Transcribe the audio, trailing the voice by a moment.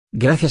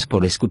Gracias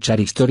por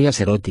escuchar Historias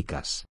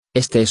Eróticas.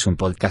 Este es un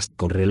podcast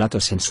con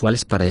relatos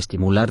sensuales para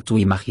estimular tu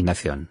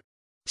imaginación.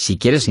 Si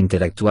quieres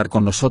interactuar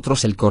con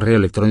nosotros, el correo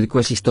electrónico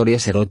es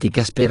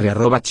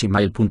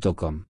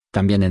historiaseroticaspr@gmail.com,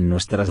 también en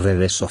nuestras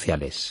redes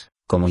sociales,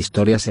 como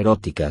Historias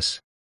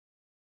Eróticas.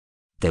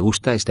 ¿Te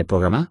gusta este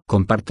programa?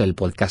 Comparte el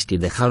podcast y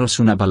déjanos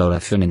una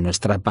valoración en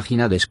nuestra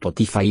página de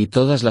Spotify y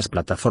todas las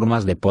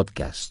plataformas de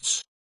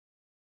podcasts.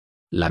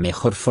 La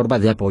mejor forma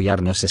de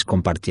apoyarnos es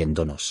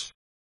compartiéndonos.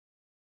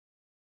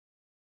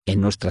 En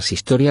nuestras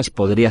historias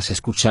podrías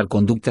escuchar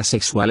conductas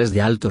sexuales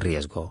de alto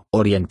riesgo.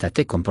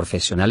 Oriéntate con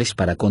profesionales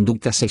para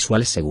conductas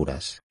sexuales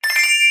seguras.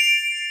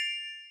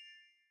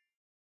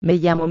 Me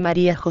llamo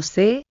María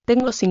José,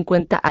 tengo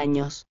 50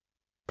 años.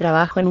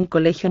 Trabajo en un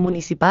colegio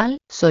municipal,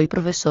 soy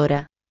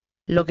profesora.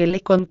 Lo que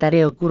les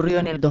contaré ocurrió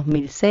en el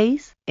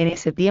 2006, en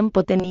ese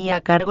tiempo tenía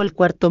a cargo el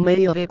cuarto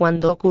medio B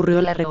cuando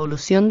ocurrió la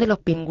revolución de los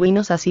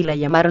pingüinos, así la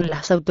llamaron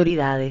las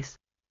autoridades.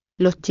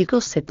 Los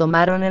chicos se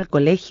tomaron el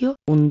colegio.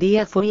 Un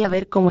día fui a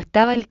ver cómo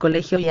estaba el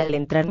colegio y al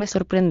entrar me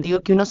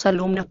sorprendió que unos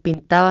alumnos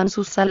pintaban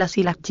sus salas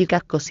y las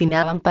chicas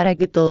cocinaban para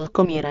que todos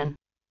comieran.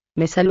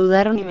 Me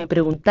saludaron y me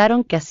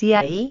preguntaron qué hacía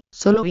ahí.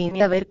 Solo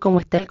vine a ver cómo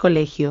está el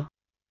colegio.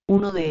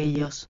 Uno de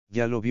ellos.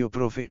 Ya lo vio,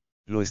 profe,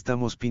 lo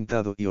estamos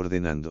pintando y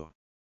ordenando.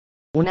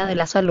 Una de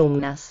las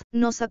alumnas.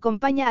 Nos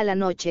acompaña a la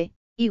noche,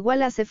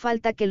 igual hace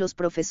falta que los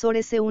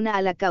profesores se unan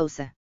a la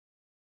causa.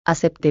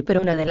 Acepté,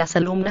 pero una de las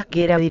alumnas,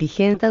 que era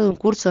dirigente de un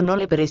curso, no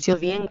le pareció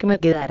bien que me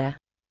quedara.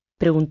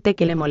 Pregunté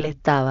qué le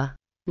molestaba.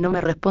 No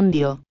me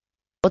respondió.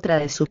 Otra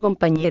de sus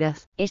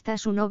compañeras. Está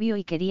su novio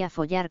y quería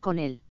follar con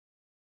él.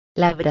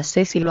 La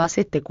abracé. Si lo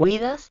haces te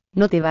cuidas,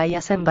 no te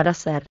vayas a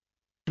embarazar.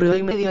 Rió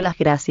y me dio las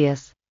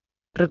gracias.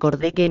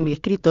 Recordé que en mi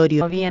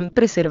escritorio había un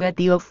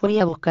preservativo, fui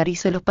a buscar y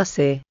se los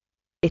pasé.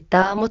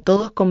 Estábamos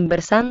todos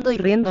conversando y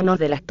riéndonos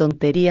de las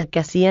tonterías que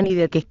hacían y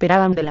de que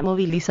esperaban de la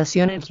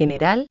movilización en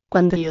general,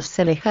 cuando ellos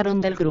se alejaron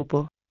del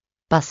grupo.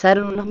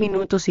 Pasaron unos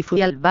minutos y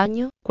fui al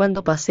baño.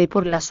 Cuando pasé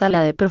por la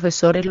sala de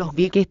profesores los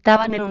vi que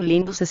estaban en un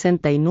lindo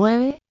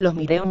 69, los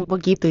miré un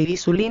poquito y vi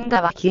su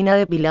linda vagina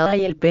depilada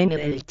y el pene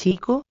del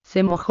chico.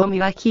 Se mojó mi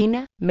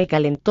vagina, me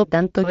calentó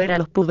tanto ver a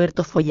los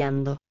pubertos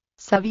follando.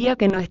 Sabía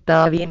que no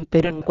estaba bien,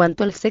 pero en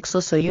cuanto al sexo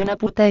soy una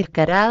puta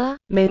descarada.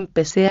 Me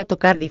empecé a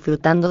tocar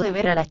disfrutando de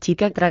ver a la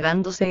chica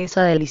tragándose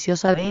esa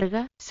deliciosa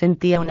verga.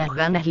 Sentía unas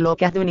ganas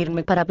locas de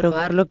unirme para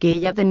probar lo que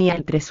ella tenía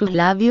entre sus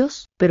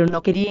labios, pero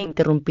no quería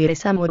interrumpir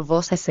esa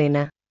morbosa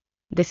escena.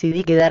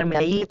 Decidí quedarme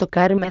ahí y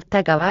tocarme hasta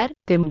acabar.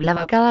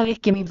 Temblaba cada vez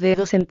que mis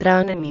dedos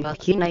entraban en mi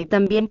vagina y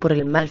también por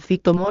el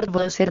maldito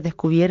morbo de ser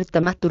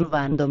descubierta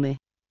masturbándome.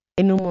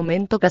 En un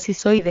momento casi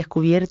soy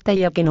descubierta,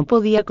 ya que no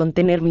podía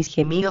contener mis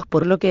gemidos,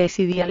 por lo que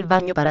decidí al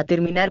baño para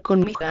terminar con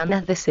mis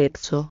ganas de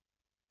sexo.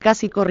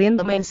 Casi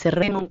corriendo me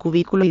encerré en un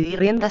cubículo y di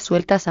riendas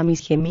sueltas a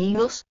mis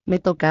gemidos. Me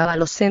tocaba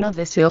los senos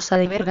deseosa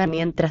de verga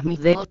mientras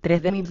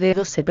tres de mis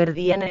dedos se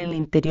perdían en el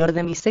interior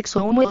de mi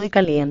sexo húmedo y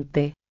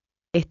caliente.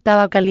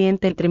 Estaba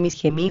caliente entre mis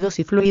gemidos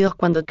y fluidos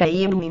cuando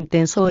caí en un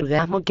intenso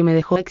orgasmo que me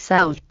dejó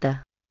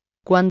exhausta.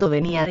 Cuando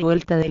venía de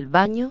vuelta del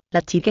baño,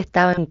 la chica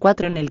estaba en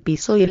cuatro en el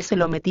piso y él se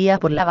lo metía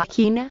por la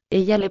vagina.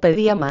 Ella le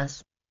pedía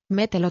más.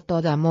 Mételo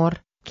todo,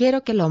 amor,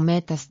 quiero que lo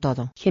metas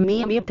todo.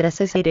 Gemía mientras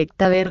esa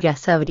directa verga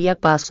se abría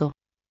paso.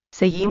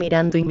 Seguí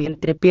mirando y mi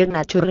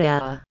entrepierna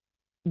chorreaba.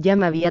 Ya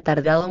me había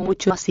tardado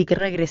mucho, así que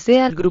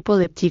regresé al grupo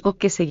de chicos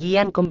que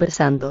seguían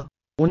conversando.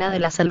 Una de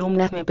las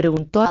alumnas me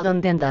preguntó a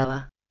dónde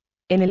andaba.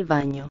 En el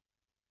baño.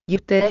 ¿Y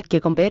ustedes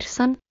qué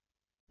conversan?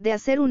 De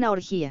hacer una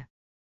orgía.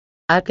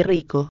 Ah, qué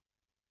rico.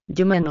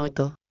 Yo me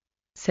anoto.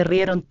 Se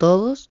rieron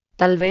todos.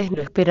 Tal vez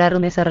no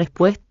esperaron esa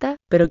respuesta,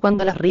 pero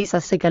cuando las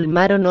risas se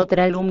calmaron,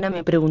 otra alumna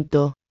me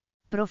preguntó.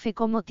 Profe,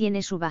 ¿cómo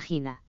tiene su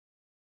vagina?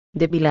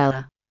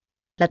 Depilada.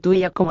 ¿La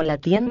tuya cómo la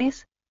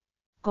tienes?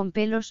 Con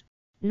pelos,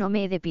 no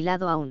me he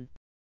depilado aún.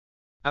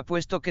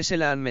 Apuesto que se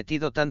la han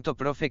metido tanto,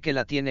 profe, que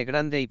la tiene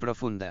grande y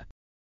profunda.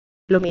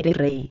 Lo miré y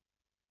reí.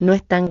 No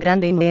es tan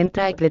grande y me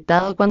entra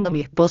apretado cuando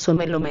mi esposo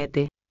me lo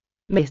mete.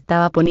 Me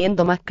estaba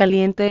poniendo más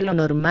caliente de lo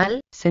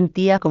normal,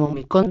 sentía como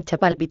mi concha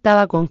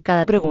palpitaba con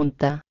cada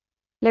pregunta.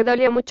 ¿Le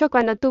dolió mucho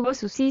cuando tuvo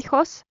sus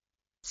hijos?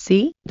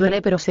 Sí,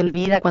 duele, pero se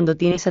olvida cuando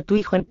tienes a tu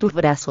hijo en tus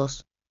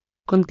brazos.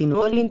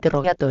 Continuó el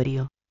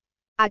interrogatorio.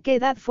 ¿A qué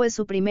edad fue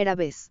su primera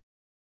vez?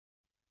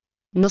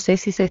 No sé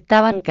si se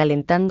estaban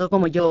calentando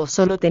como yo o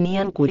solo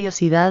tenían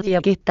curiosidad,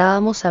 ya que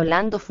estábamos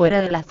hablando fuera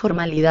de las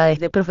formalidades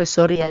de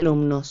profesor y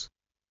alumnos.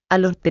 A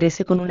los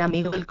 13 con un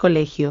amigo del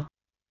colegio.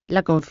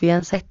 La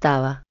confianza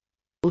estaba.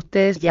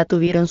 ¿Ustedes ya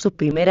tuvieron su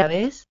primera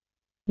vez?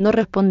 No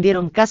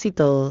respondieron casi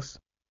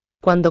todos.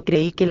 Cuando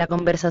creí que la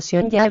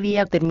conversación ya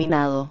había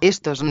terminado.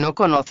 Estos no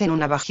conocen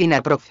una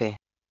vagina, profe.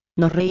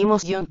 Nos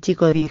reímos y un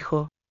chico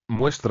dijo.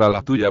 Muestra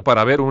la tuya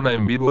para ver una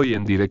en vivo y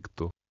en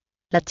directo.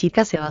 La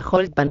chica se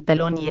bajó el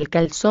pantalón y el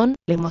calzón,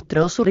 le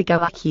mostró su rica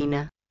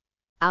vagina.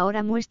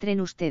 Ahora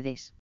muestren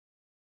ustedes.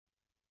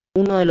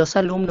 Uno de los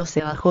alumnos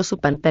se bajó su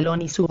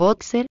pantalón y su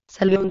boxer,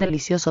 salió un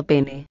delicioso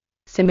pene.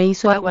 Se me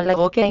hizo agua en la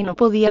boca y no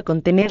podía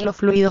contener los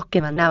fluidos que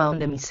emanaban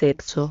de mi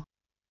sexo.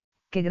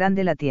 ¿Qué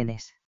grande la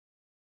tienes?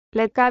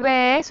 ¿Le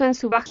cabe eso en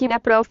su vagina,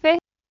 profe?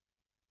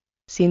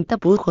 Sin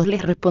tapujos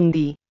les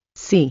respondí.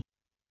 Sí.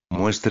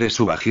 Muestre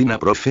su vagina,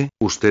 profe,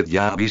 usted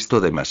ya ha visto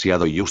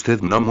demasiado y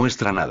usted no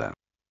muestra nada.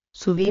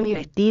 Subí mi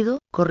vestido,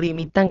 corrí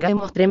mi tanga y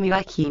mostré mi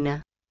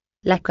vagina.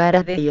 Las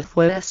caras de ellos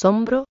fue de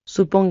asombro,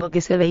 supongo que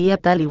se veía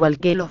tal igual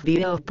que los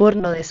videos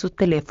porno de sus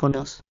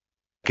teléfonos.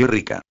 ¡Qué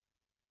rica!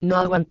 No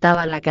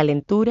aguantaba la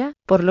calentura,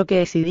 por lo que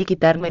decidí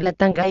quitarme la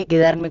tanga y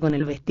quedarme con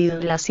el vestido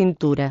en la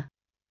cintura.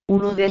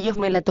 Uno de ellos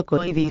me la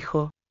tocó y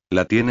dijo.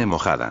 La tiene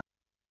mojada.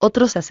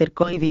 Otro se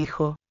acercó y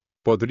dijo.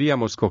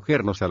 Podríamos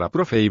cogernos a la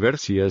profe y ver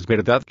si es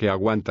verdad que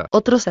aguanta.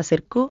 Otro se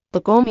acercó,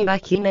 tocó mi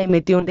vagina y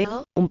metió un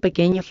dedo, un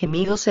pequeño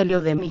gemido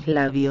salió de mis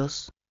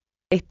labios.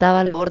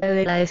 Estaba al borde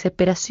de la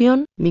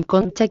desesperación, mi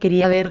concha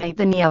quería verga y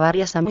tenía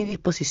varias a mi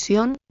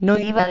disposición, no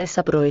iba a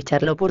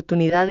desaprovechar la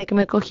oportunidad de que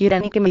me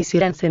cogieran y que me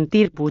hicieran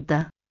sentir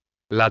puta.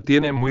 La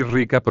tiene muy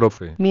rica,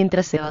 profe.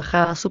 Mientras se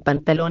bajaba su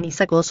pantalón y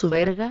sacó su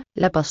verga,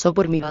 la pasó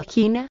por mi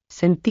vagina,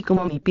 sentí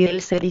como mi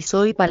piel se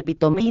erizó y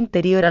palpitó mi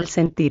interior al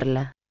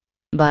sentirla.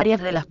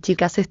 Varias de las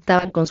chicas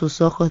estaban con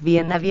sus ojos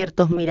bien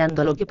abiertos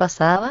mirando lo que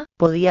pasaba,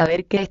 podía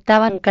ver que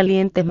estaban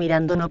calientes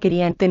mirando, no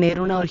querían tener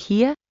una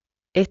orgía.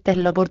 Esta es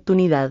la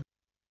oportunidad.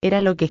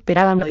 Era lo que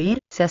esperaban oír,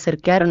 se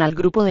acercaron al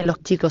grupo de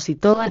los chicos y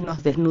todas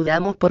nos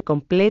desnudamos por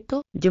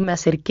completo, yo me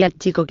acerqué al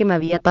chico que me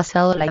había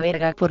pasado la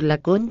verga por la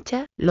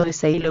concha, lo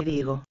besé y le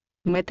digo,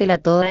 métela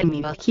toda en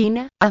mi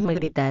vagina, hazme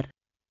gritar.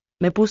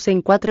 Me puse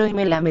en 4 y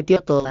me la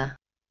metió toda.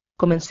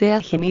 Comencé a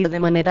gemir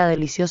de manera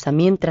deliciosa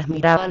mientras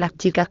miraba a las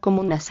chicas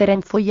como unas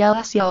eran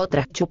folladas y a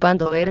otras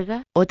chupando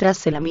verga, otras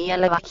se lamía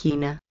la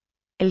vagina.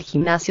 El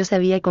gimnasio se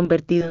había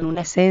convertido en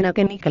una escena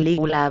que ni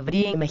Calígula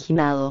habría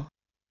imaginado.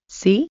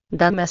 Sí,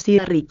 dame así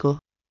de rico.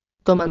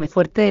 Tómame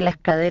fuerte de las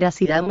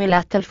caderas y dámela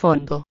hasta el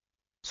fondo.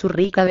 Su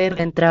rica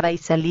verga entraba y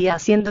salía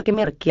haciendo que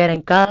me arqueara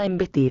en cada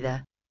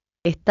embestida.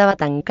 Estaba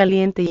tan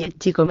caliente y el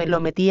chico me lo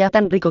metía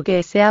tan rico que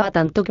deseaba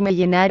tanto que me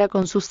llenara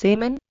con su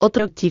semen.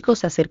 Otro chico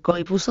se acercó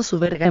y puso su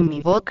verga en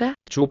mi boca.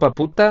 Chupa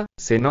puta,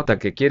 se nota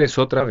que quieres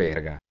otra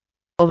verga.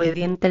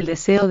 Obediente al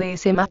deseo de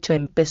ese macho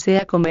empecé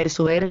a comer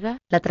su verga,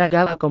 la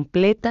tragaba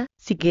completa,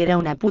 siquiera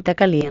una puta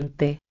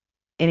caliente.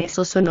 En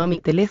eso sonó mi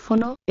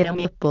teléfono, era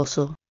mi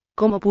esposo.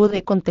 ¿Cómo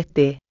pude?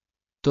 Contesté.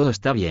 ¿Todo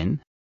está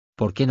bien?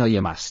 ¿Por qué no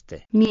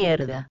llamaste?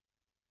 Mierda.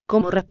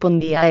 ¿Cómo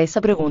respondía a esa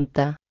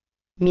pregunta?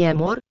 Mi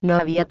amor, no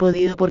había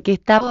podido porque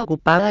estaba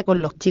ocupada con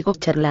los chicos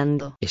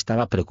charlando.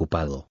 Estaba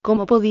preocupado.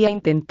 ¿Cómo podía?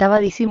 Intentaba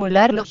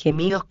disimular los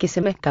gemidos que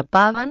se me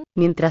escapaban,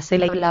 mientras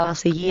él hablaba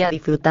seguía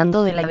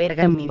disfrutando de la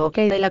verga en mi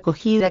boca y de la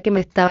acogida que me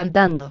estaban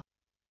dando.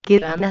 Qué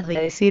ganas de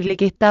decirle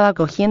que estaba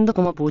cogiendo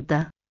como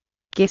puta.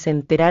 Que se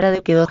enterara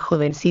de que 2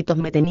 jovencitos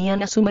me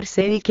tenían a su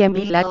merced y que a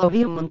mi lado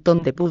había un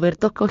montón de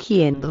pubertos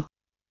cogiendo.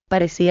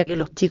 Parecía que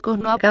los chicos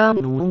no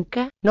acababan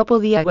nunca, no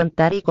podía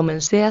aguantar y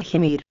comencé a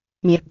gemir.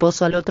 Mi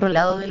esposo al otro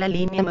lado de la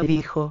línea me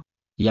dijo.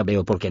 Ya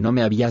veo por qué no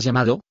me habías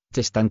llamado, te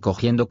están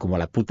cogiendo como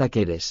la puta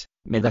que eres,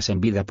 me das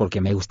envidia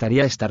porque me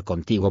gustaría estar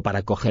contigo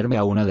para cogerme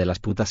a una de las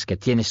putas que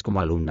tienes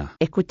como alumna.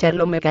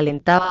 Escucharlo me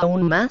calentaba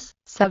aún más,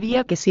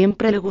 sabía que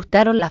siempre le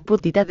gustaron las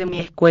putitas de mi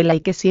escuela y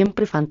que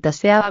siempre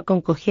fantaseaba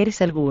con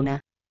cogerse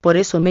alguna. Por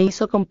eso me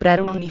hizo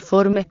comprar un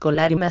uniforme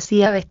escolar y me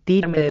hacía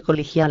vestirme de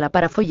colegiala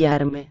para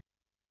follarme.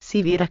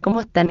 Si vieras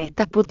cómo están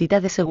estas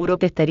putitas de seguro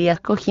que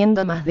estarías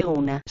cogiendo más de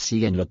una.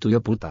 Sigue en lo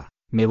tuyo, puta.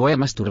 Me voy a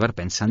masturbar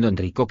pensando en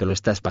rico que lo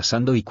estás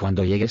pasando y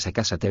cuando llegues a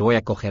casa te voy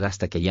a coger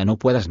hasta que ya no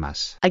puedas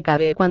más.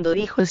 Acabé cuando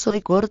dijo eso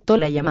y cortó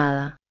la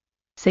llamada.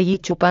 Seguí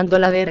chupando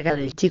la verga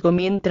del chico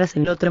mientras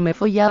el otro me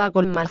follaba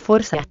con más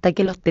fuerza hasta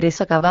que los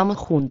 3 acabamos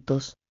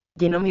juntos.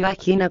 Llenó mi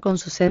vagina con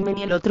su semen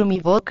y el otro mi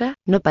boca,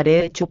 no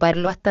paré de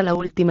chuparlo hasta la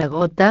última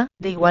gota,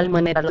 de igual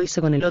manera lo hice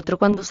con el otro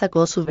cuando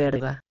sacó su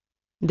verga.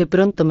 De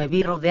pronto me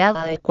vi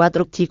rodeada de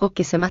 4 chicos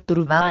que se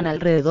masturbaban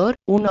alrededor,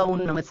 uno a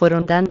uno me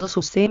fueron dando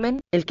su semen,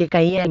 el que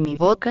caía en mi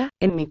boca,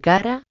 en mi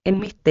cara, en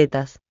mis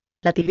tetas.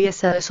 La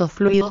tibieza de esos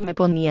fluidos me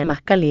ponía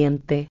más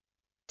caliente.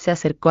 Se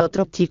acercó a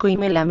otro chico y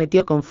me la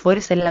metió con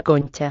fuerza en la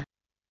concha.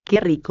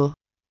 ¡Qué rico!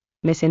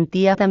 Me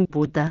sentía tan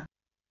puta.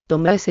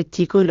 Tomé a ese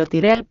chico y lo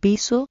tiré al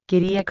piso,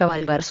 quería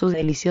cabalgar su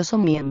delicioso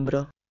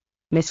miembro.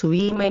 Me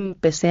subí y me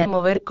empecé a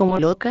mover como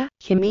loca,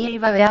 gemía y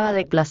babeaba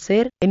de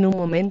placer, en un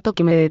momento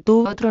que me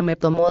detuvo otro me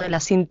tomó de la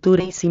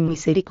cintura y sin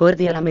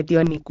misericordia la metió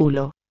en mi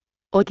culo.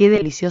 ¡Oh, qué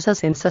deliciosa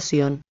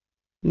sensación!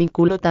 Mi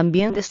culo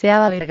también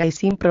deseaba verga y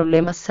sin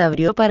problemas se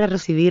abrió para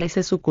recibir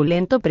ese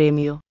suculento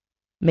premio.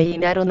 Me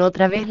llenaron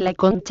otra vez la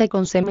concha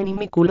con semen y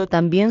mi culo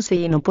también se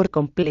llenó por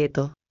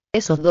completo.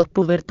 Esos 2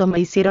 pubertos me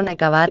hicieron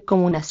acabar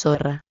como una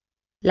zorra.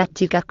 Las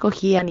chicas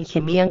cogían y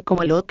gemían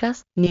como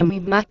locas, ni en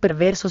mis más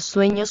perversos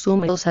sueños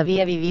húmedos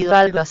había vivido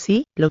algo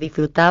así, lo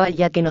disfrutaba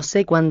ya que no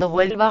sé cuándo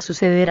vuelva a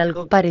suceder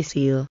algo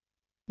parecido.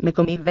 Me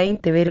comí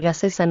 20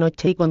 vergas esa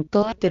noche y con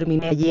todas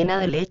terminé llena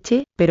de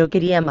leche, pero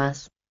quería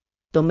más.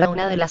 Tomé a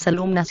una de las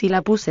alumnas y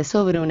la puse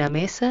sobre una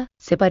mesa,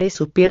 separé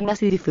sus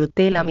piernas y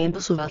disfruté lamiendo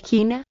su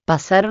vagina.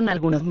 Pasaron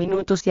algunos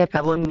minutos y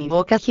acabó en mi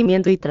boca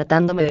gimiendo y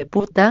tratándome de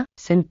puta.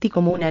 Sentí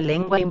como una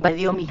lengua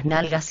invadió mis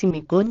nalgas y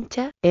mi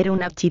concha. Era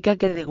una chica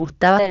que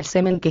degustaba el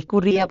semen que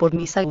escurría por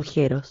mis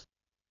agujeros.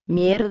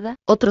 Mierda,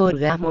 otro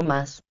orgasmo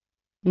más.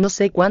 No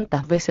sé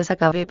cuántas veces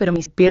acabé, pero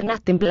mis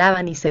piernas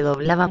temblaban y se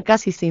doblaban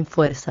casi sin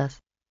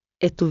fuerzas.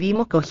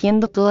 Estuvimos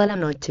cogiendo toda la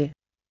noche.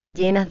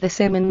 Llenas de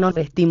semen nos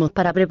vestimos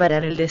para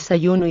preparar el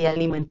desayuno y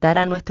alimentar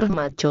a nuestros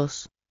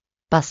machos.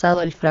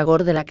 Pasado el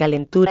fragor de la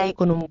calentura y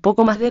con un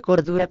poco más de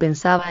cordura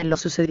pensaba en lo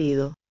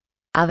sucedido.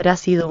 ¿Habrá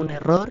sido un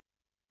error?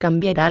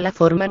 ¿Cambiará la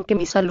forma en que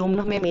mis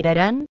alumnos me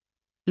mirarán?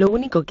 Lo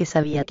único que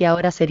sabía que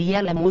ahora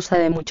sería la musa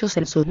de muchos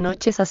en sus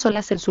noches a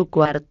solas en su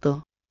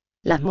cuarto.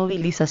 Las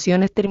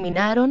movilizaciones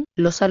terminaron,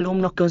 los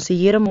alumnos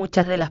consiguieron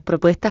muchas de las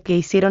propuestas que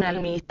hicieron al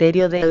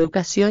Ministerio de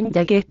Educación,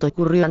 ya que esto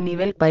ocurrió a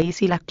nivel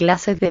país y las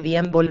clases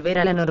debían volver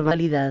a la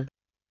normalidad.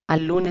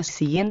 Al lunes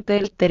siguiente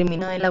del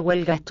término de la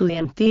huelga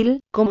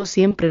estudiantil, como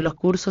siempre los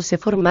cursos se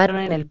formaron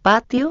en el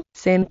patio,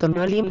 se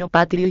entonó el himno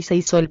patrio y se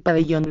hizo el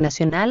pabellón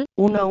nacional.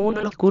 Uno a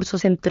uno los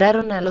cursos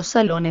entraron a los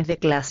salones de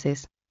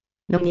clases.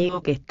 No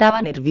niego que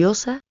estaba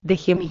nerviosa,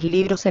 dejé mis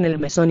libros en el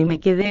mesón y me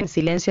quedé en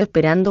silencio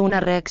esperando una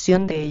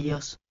reacción de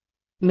ellos.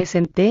 Me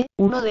senté,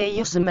 uno de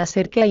ellos se me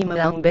acerca y me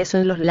da un beso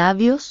en los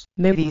labios,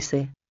 me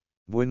dice: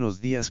 Buenos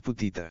días,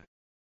 putita.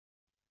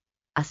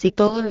 Así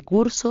todo el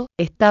curso,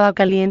 estaba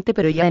caliente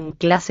pero ya en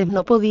clases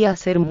no podía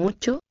hacer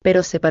mucho,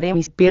 pero separé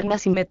mis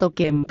piernas y me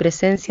toqué en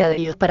presencia de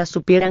ellos para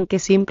supieran que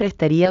siempre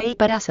estaría ahí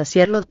para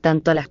saciarlos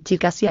tanto a las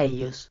chicas y a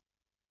ellos.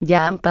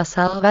 Ya han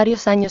pasado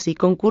varios años y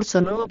con curso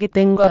nuevo que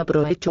tengo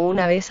aprovecho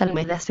una vez al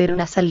mes de hacer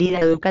una salida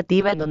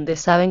educativa en donde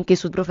saben que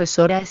su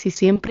profesora es y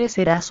siempre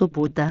será su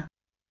puta.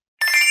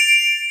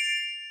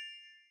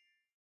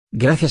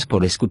 Gracias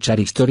por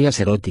escuchar Historias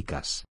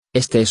Eróticas.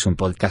 Este es un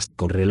podcast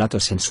con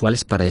relatos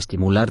sensuales para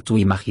estimular tu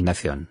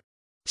imaginación.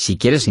 Si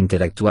quieres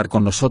interactuar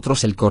con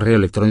nosotros, el correo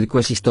electrónico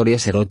es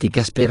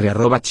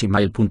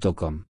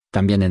historiaseroticaspr@gmail.com,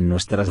 también en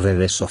nuestras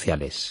redes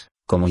sociales,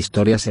 como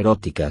Historias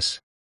Eróticas.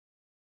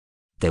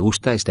 ¿Te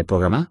gusta este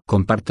programa?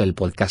 Comparte el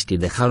podcast y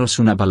déjanos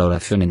una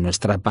valoración en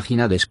nuestra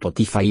página de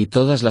Spotify y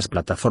todas las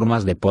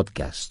plataformas de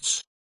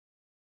podcasts.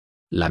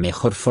 La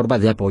mejor forma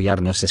de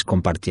apoyarnos es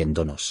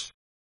compartiéndonos.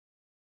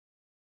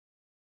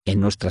 En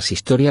nuestras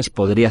historias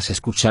podrías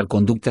escuchar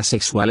conductas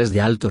sexuales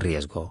de alto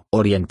riesgo.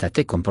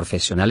 Oriéntate con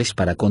profesionales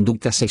para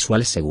conductas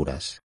sexuales seguras.